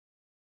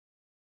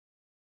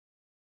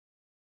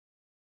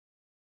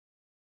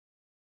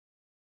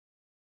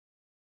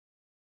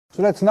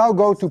So let's now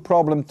go to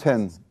problem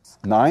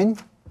 10.9.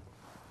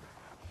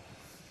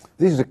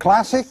 This is a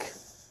classic.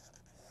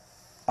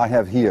 I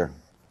have here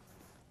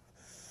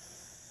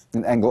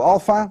an angle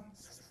alpha,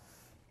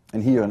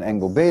 and here an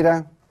angle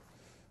beta,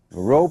 a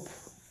rope,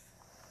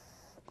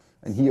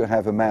 and here I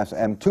have a mass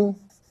m2,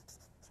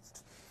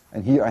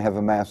 and here I have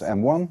a mass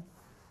m1,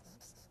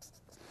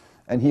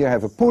 and here I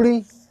have a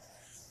pulley.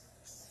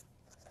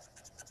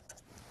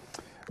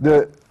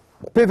 The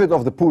pivot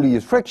of the pulley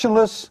is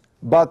frictionless,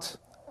 but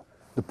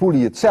the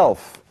pulley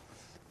itself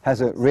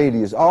has a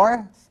radius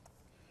r,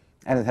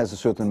 and it has a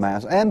certain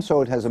mass m,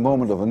 so it has a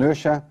moment of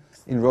inertia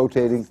in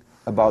rotating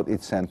about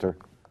its center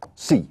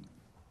c.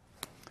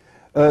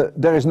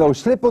 There is no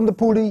slip on the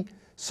pulley,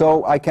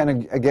 so I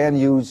can again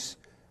use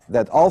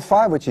that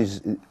alpha, which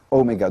is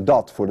omega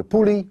dot for the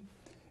pulley,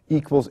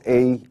 equals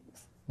a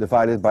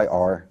divided by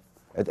r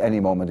at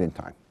any moment in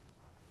time.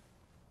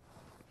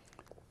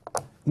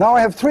 Now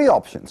I have three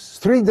options,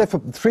 three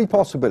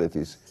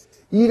possibilities.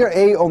 Either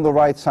a on the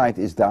right side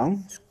is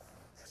down,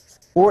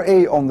 or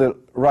a on the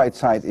right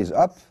side is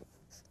up,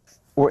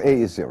 or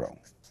a is 0.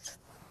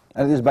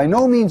 And it is by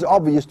no means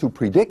obvious to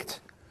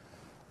predict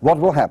what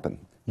will happen.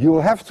 You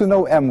will have to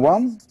know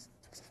m1,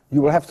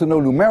 you will have to know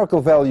numerical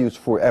values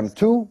for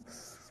m2,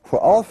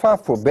 for alpha,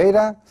 for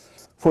beta,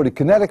 for the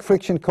kinetic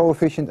friction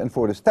coefficient and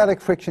for the static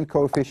friction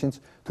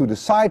coefficients to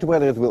decide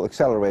whether it will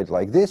accelerate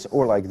like this,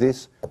 or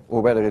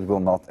whether it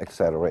will not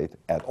accelerate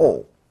at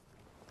all.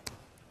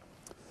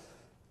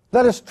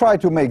 Let us try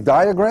to make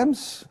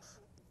diagrams.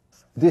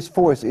 This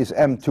force is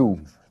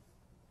m2g.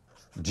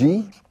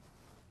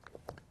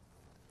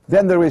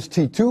 Then there is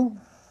T2.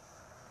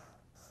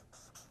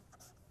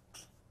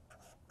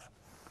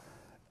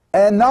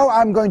 And now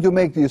I'm going to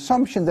make the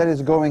assumption that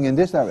it's going in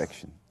this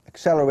direction,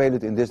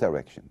 accelerated in this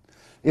direction.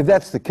 If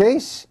that's the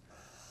case,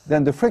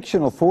 then the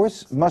frictional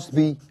force must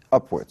be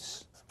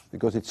upwards,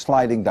 because it's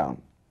sliding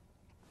down.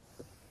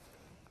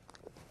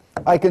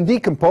 I can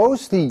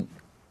decompose the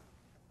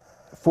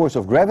force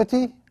of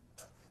gravity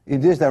in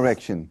this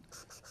direction,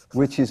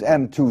 which is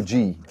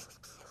m2g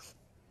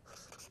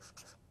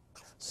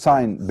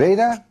sine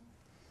beta,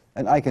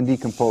 and I can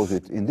decompose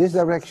it in this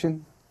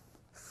direction,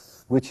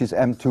 which is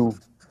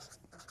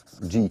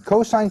m2g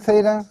cosine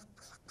theta.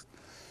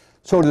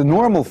 So the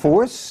normal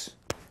force,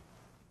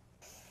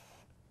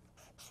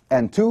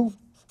 N2,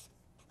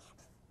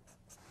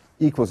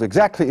 equals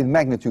exactly in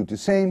magnitude the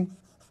same,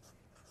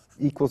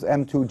 equals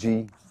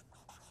m2g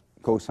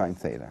cosine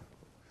theta.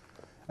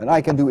 And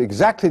I can do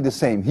exactly the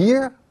same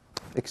here,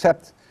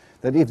 except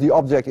that if the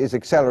object is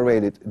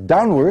accelerated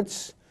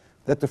downwards,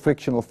 that the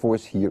frictional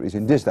force here is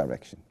in this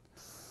direction.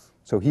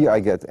 So here I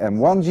get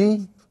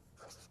m1g,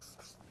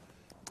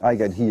 I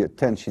get here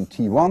tension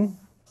T1,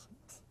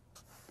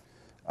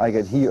 I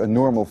get here a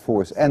normal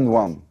force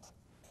N1,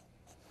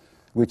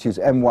 which is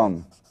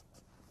m1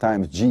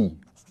 times g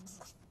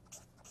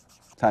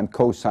times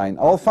cosine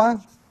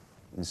alpha.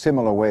 In a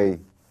similar way,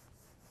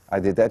 I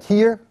did that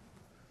here.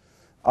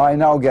 I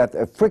now get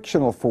a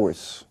frictional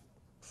force,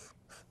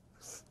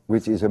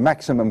 which is a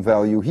maximum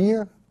value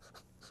here.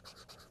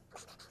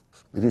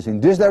 It is in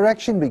this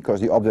direction,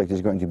 because the object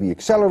is going to be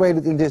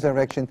accelerated in this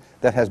direction.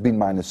 That has been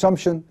my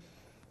assumption.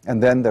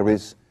 And then there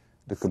is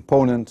the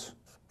component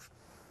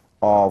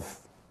of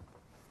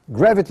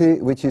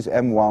gravity, which is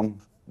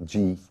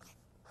m1g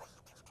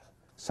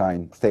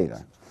sine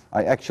theta.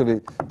 I actually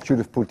should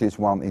have put this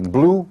one in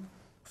blue,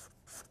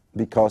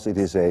 because it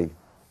is a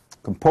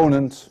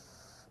component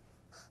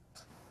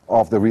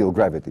of the real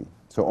gravity.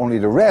 So only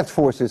the red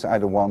forces are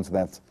the ones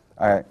that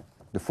are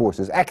the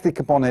forces acting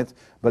upon it,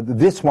 but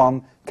this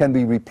one can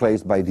be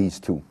replaced by these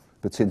two.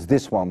 But since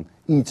this one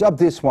eats up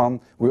this one,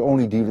 we're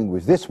only dealing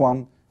with this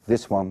one,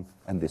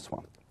 and this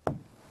one.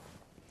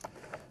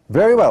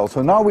 Very well,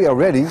 so now we are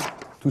ready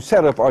to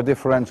set up our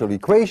differential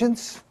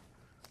equations.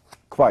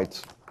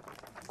 Quite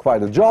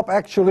a job,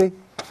 actually.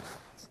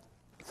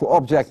 For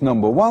object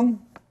number 1,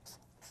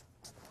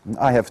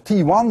 I have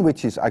T1,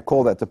 which is, I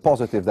call that the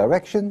positive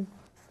direction,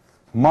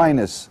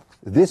 minus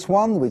this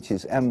one, which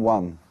is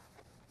m1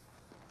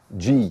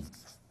 g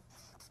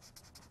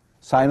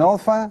sine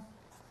alpha,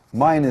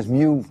 minus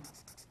mu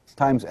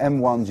times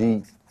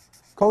m1g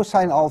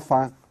cosine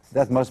alpha.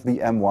 That must be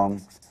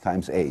m1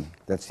 times a.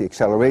 That's the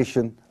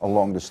acceleration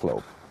along the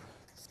slope.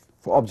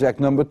 For object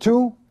number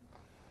 2,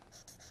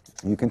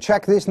 you can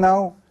check this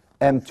now,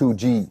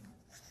 m2g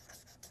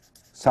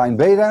sine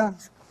beta.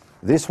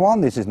 This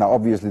one, this is now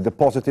obviously the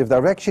positive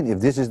direction.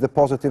 If this is the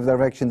positive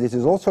direction, this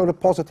is also the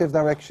positive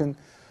direction.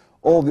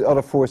 All the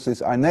other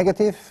forces are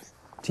negative.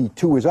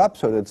 T2 is up,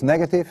 so that's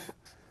negative,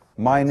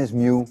 minus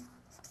mu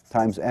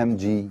times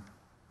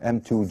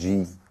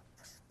m2g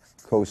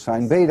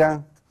cosine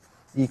beta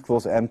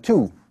equals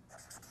m2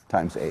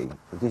 times a.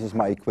 So this is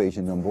my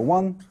equation number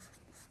 1.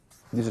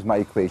 This is my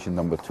equation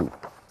number 2.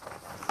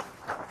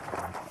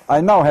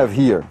 I now have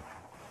here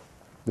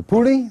the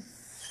pulley,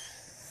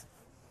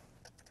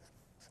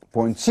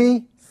 point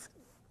C,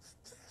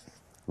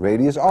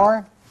 radius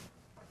r.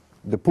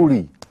 The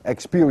pulley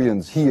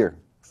experience here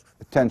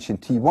a tension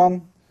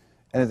T1,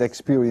 and it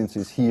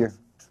experiences here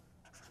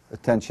a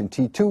tension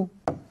T2.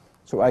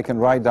 So I can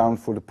write down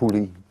for the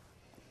pulley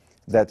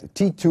that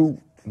T2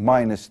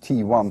 minus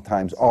T1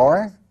 times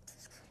R,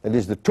 that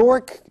is the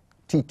torque.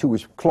 T2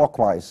 is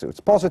clockwise, so it's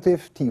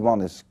positive.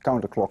 T1 is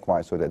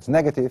counterclockwise, so that's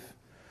negative.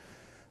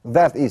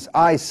 That is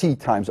IC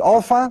times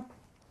alpha.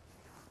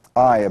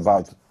 I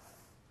about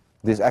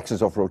this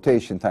axis of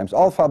rotation times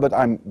alpha, but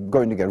I'm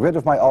going to get rid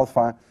of my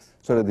alpha,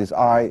 so that is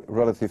I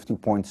relative to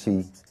point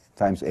C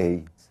times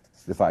A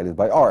divided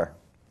by R.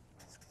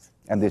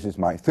 And this is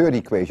my third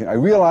equation. I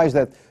realize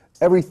that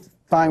every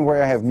time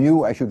where I have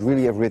mu, I should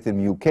really have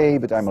written mu k,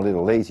 but I'm a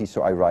little lazy,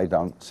 so I write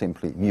down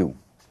simply mu.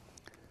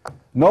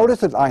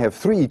 Notice that I have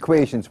three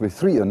equations with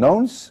three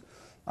unknowns.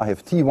 I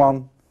have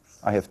T1,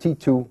 I have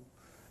T2,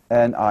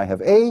 and I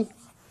have A,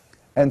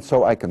 and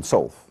so I can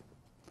solve.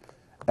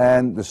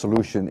 And the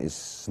solution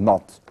is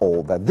not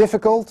all that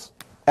difficult,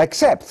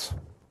 except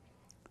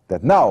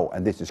that now,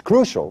 and this is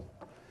crucial,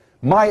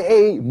 my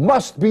A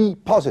must be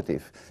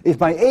positive. If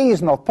my A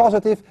is not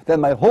positive, then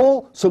my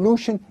whole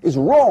solution is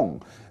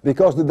wrong,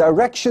 because the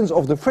directions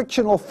of the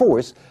frictional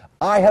force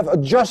I have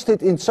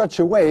adjusted in such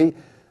a way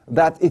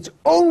that it's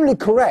only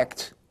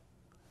correct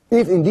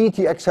if indeed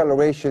the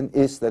acceleration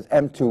is that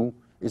m2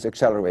 is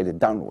accelerated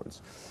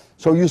downwards.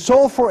 So you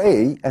solve for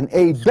A, and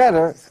A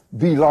better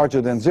be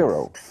larger than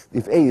 0.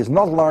 If A is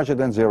not larger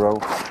than 0,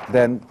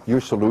 then your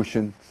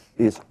solution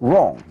is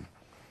wrong.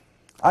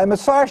 I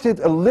massaged it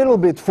a little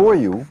bit for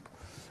you.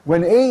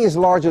 When A is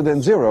larger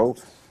than 0,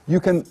 you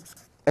can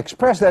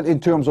express that in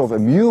terms of a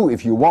mu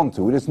if you want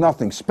to. It's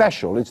nothing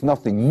special, it's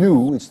nothing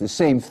new, it's the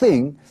same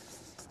thing.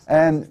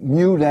 And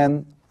mu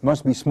then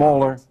must be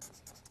smaller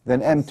than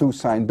m2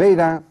 sine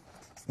beta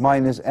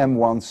minus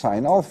m1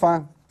 sine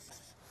alpha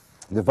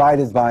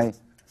divided by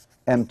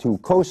m2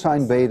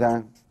 cosine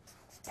beta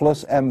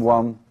plus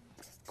m1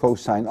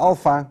 cosine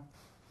alpha,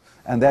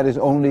 and that is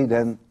only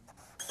then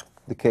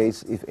the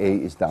case if A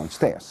is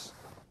downstairs.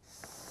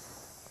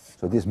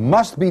 So this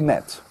must be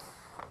met.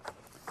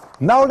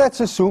 Now let's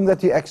assume that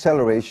the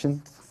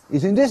acceleration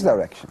is in this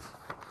direction.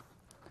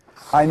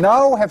 I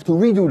now have to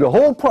redo the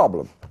whole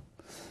problem,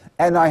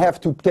 and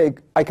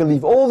I can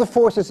leave all the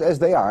forces as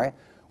they are,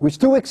 with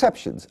two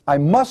exceptions. I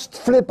must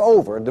flip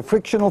over the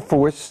frictional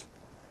force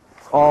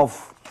of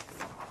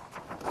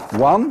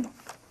 1.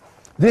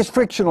 This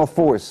frictional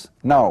force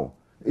now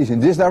is in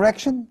this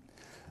direction,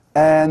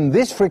 and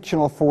this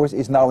frictional force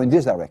is now in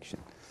this direction.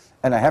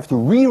 And I have to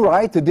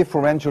rewrite the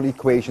differential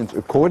equations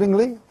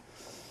accordingly,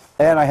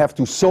 and I have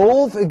to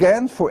solve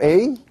again for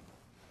A,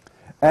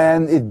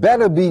 and it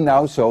better be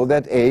now so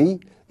that A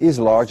is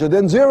larger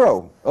than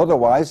 0.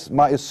 Otherwise,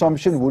 my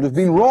assumption would have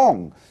been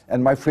wrong,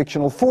 and my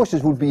frictional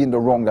forces would be in the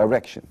wrong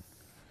direction.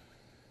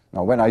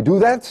 Now, when I do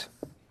that,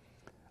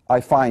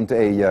 I find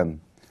a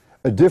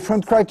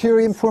different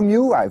criterion for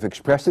mu. I've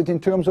expressed it in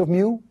terms of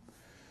mu.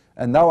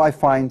 And now I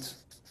find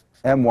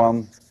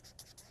m1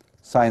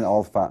 sine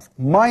alpha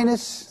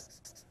minus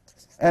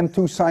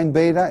m2 sine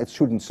beta. It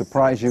shouldn't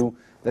surprise you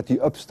that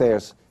the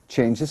upstairs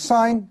changes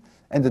sign,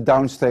 and the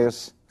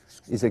downstairs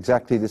is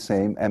exactly the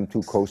same,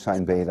 m2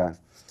 cosine beta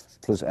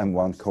plus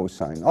m1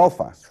 cosine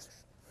alpha.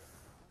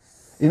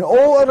 In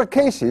all other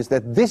cases,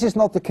 that this is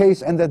not the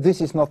case and that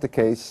this is not the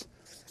case,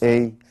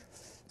 A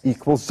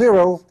equals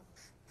 0,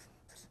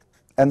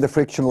 and the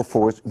frictional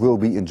force will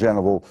be in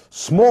general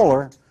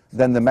smaller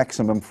than the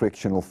maximum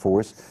frictional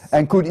force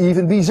and could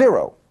even be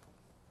 0.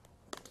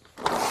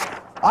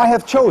 I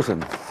have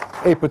chosen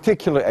a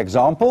particular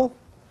example.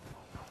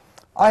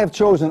 I have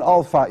chosen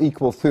alpha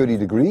equals 30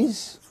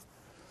 degrees.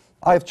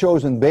 I have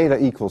chosen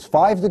beta equals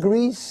 5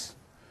 degrees.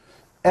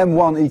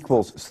 M1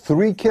 equals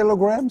 3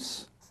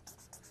 kilograms.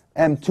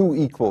 M2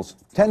 equals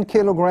 10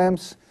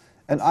 kilograms.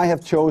 And I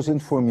have chosen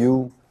for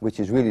mu, which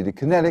is really the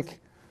kinetic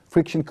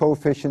friction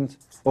coefficient,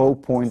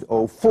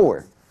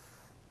 0.04.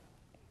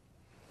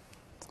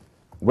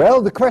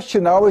 Well, the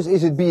question now is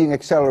it being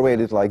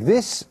accelerated like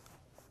this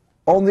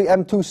on the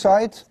M2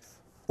 side,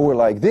 or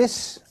like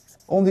this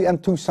on the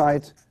M2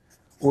 side,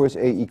 or is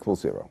A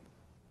equals 0?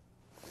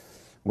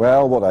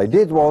 Well, what I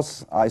did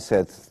was, I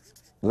said,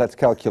 let's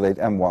calculate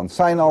M1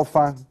 sine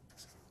alpha,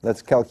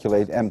 let's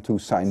calculate M2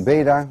 sine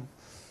beta,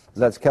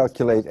 let's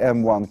calculate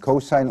M1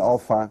 cosine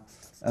alpha,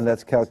 and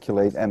let's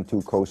calculate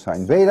M2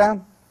 cosine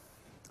beta.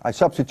 I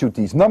substitute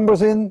these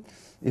numbers in.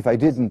 If I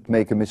didn't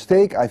make a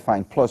mistake, I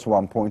find plus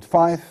 1.5,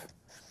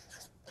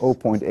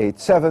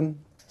 0.87,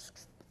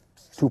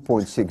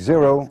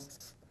 2.60,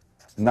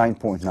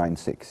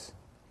 9.96.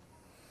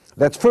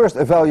 Let's first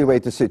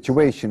evaluate the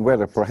situation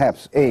whether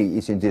perhaps A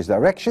is in this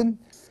direction.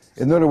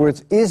 In other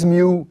words, is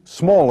mu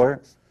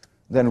smaller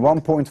than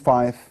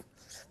 1.5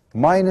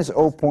 minus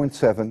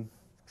 0.7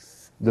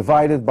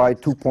 divided by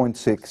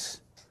 2.6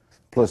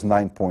 plus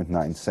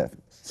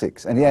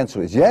 9.96? And the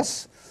answer is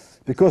yes,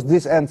 because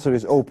this answer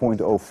is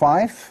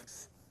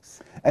 0.05,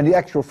 and the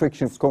actual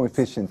friction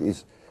coefficient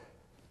is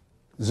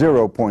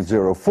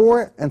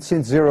 0.04, and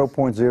since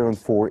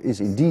 0.04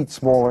 is indeed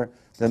smaller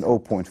than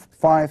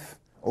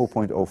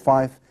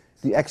 0.05,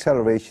 the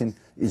acceleration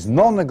is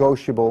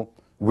non-negotiable,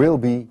 will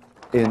be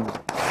in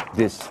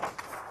this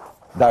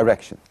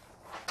direction.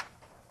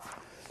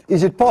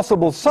 Is it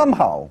possible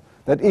somehow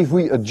that if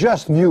we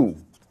adjust mu,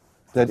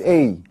 that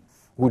A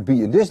would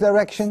be in this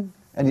direction?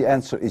 And the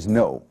answer is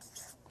no.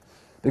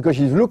 Because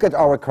if you look at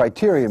our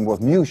criterion,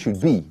 what mu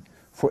should be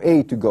for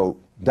A to go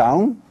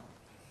down,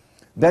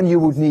 then you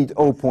would need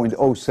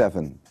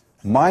 0.07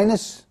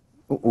 minus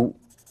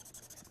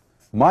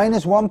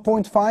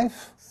 1.5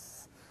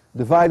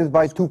 divided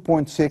by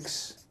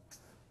 2.6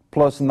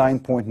 plus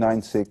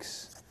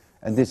 9.96,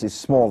 and this is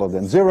smaller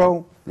than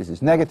 0, this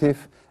is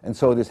negative, and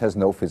so this has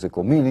no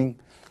physical meaning,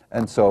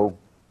 and so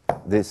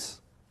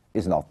this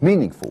is not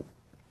meaningful.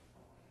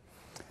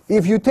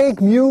 If you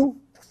take mu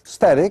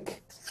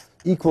static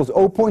equals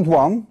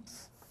 0.1,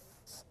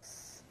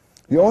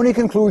 the only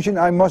conclusion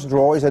I must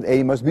draw is that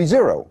A must be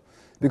 0,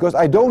 because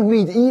I don't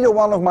meet either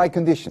one of my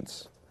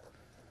conditions.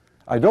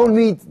 I don't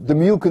meet the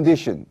mu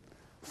condition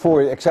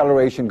for the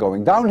acceleration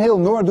going downhill,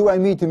 nor do I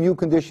meet the mu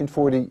condition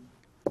for the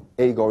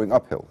A going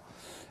uphill.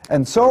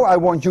 And so I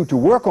want you to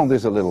work on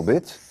this a little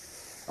bit.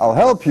 I'll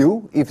help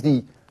you. If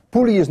the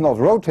pulley is not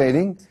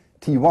rotating,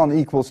 T1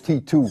 equals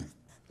T2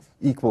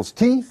 equals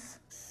T,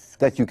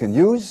 that you can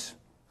use.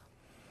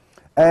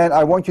 And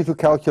I want you to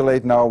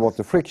calculate now what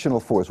the frictional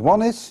force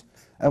 1 is,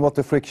 and what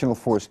the frictional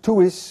force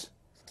 2 is,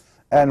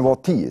 and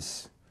what T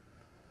is.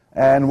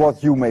 And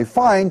what you may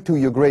find, to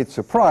your great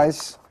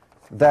surprise,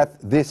 that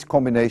this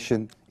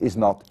combination is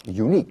not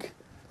unique.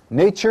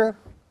 Nature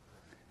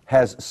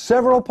has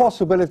several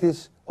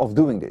possibilities of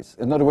doing this.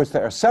 In other words,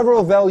 there are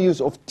several values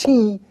of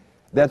T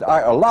that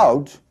are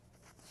allowed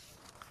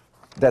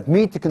that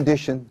meet the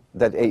condition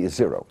that A is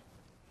 0.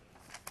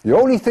 The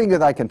only thing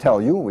that I can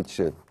tell you, which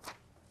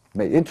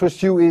may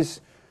interest you,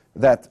 is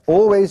that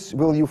always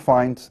will you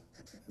find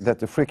that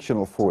the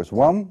frictional force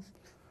 1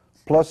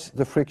 plus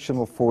the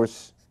frictional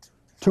force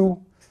 2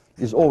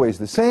 is always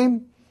the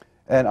same,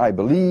 and I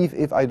believe,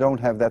 if I don't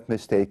have that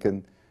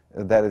mistaken,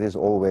 that it is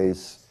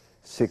always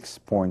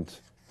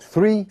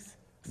 6.3,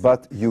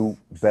 but you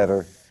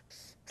better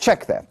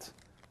check that.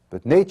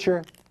 But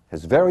nature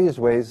has various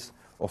ways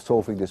of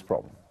solving this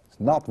problem. It's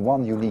not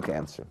one unique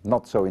answer,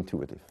 not so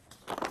intuitive.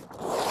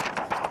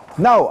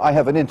 Now I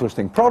have an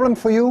interesting problem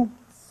for you.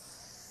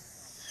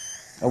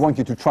 I want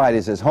you to try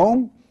this at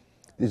home.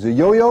 This is a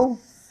yo-yo.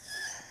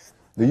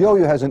 The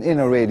yo-yo has an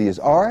inner radius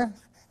r1,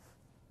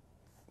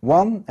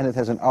 and it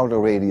has an outer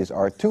radius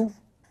r2.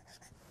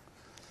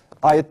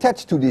 I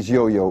attach to this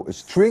yo-yo a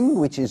string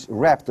which is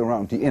wrapped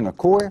around the inner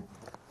core,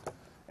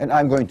 and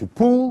I'm going to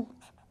pull,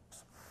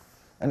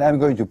 and I'm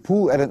going to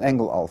pull at an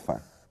angle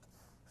alpha.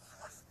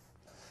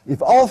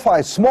 If alpha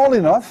is small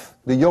enough,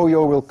 the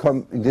yo-yo will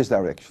come in this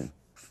direction.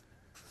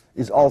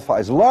 If alpha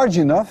is large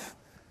enough,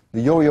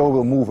 the yo-yo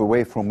will move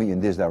away from me in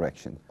this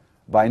direction.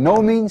 By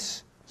no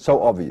means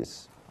so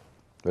obvious,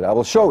 but I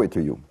will show it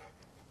to you.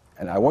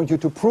 And I want you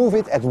to prove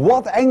it at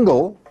what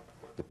angle,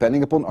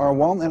 depending upon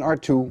R1 and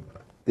R2,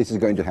 this is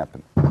going to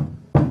happen.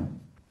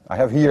 I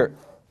have here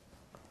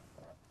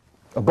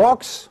a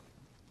box.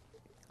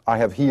 I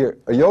have here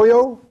a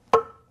yo-yo.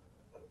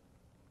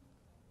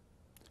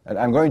 And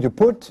I'm going to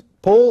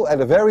pull at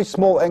a very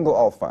small angle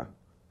alpha.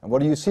 And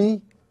what do you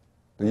see?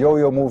 The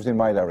yo-yo moves in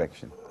my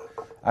direction.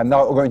 I'm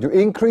now going to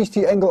increase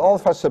the angle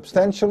alpha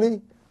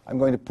substantially. I'm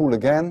going to pull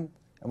again.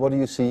 And what do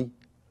you see?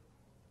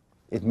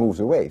 It moves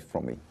away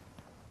from me.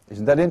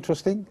 Isn't that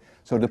interesting?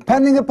 So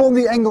depending upon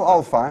the angle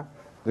alpha,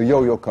 the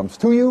yo-yo comes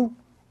to you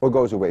or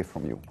goes away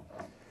from you.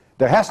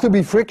 There has to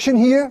be friction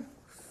here.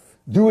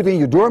 Do it in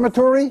your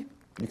dormitory.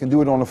 You can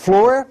do it on the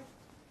floor,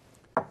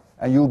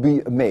 and you'll be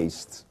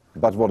amazed.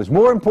 But what is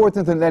more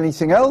important than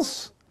anything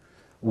else,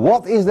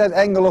 what is that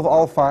angle of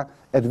alpha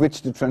at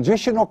which the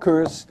transition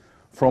occurs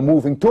from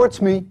moving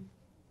towards me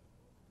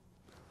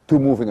to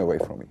moving away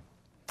from me?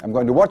 I'm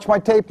going to watch my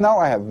tape now.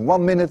 I have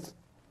 1 minute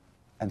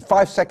and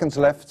 5 seconds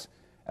left,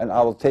 and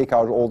I will take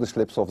out all the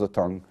slips of the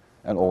tongue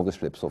and all the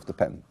slips of the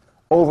pen.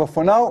 Over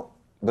for now,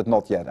 but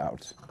not yet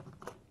out.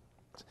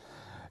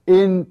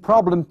 In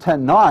problem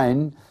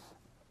 10.9,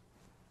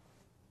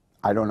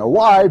 I don't know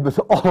why, but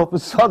all of a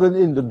sudden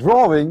in the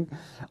drawing,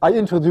 I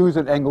introduce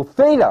an angle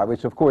theta,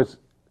 which of course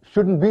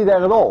shouldn't be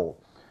there at all.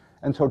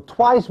 And so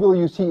twice will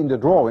you see in the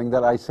drawing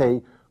that I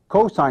say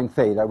cosine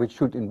theta, which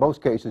should in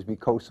both cases be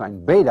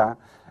cosine beta,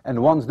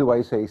 and once do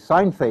I say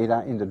sine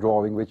theta in the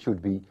drawing, which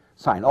should be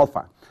sine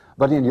alpha.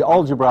 But in the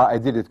algebra I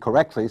did it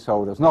correctly,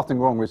 so there's nothing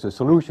wrong with the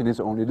solution,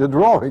 it's only the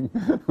drawing,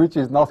 which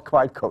is not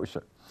quite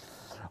kosher.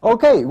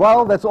 Okay,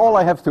 well, that's all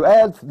I have to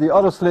add. The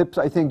other slips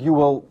I think you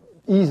will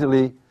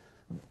easily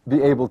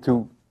be able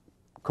to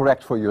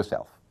correct for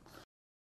yourself.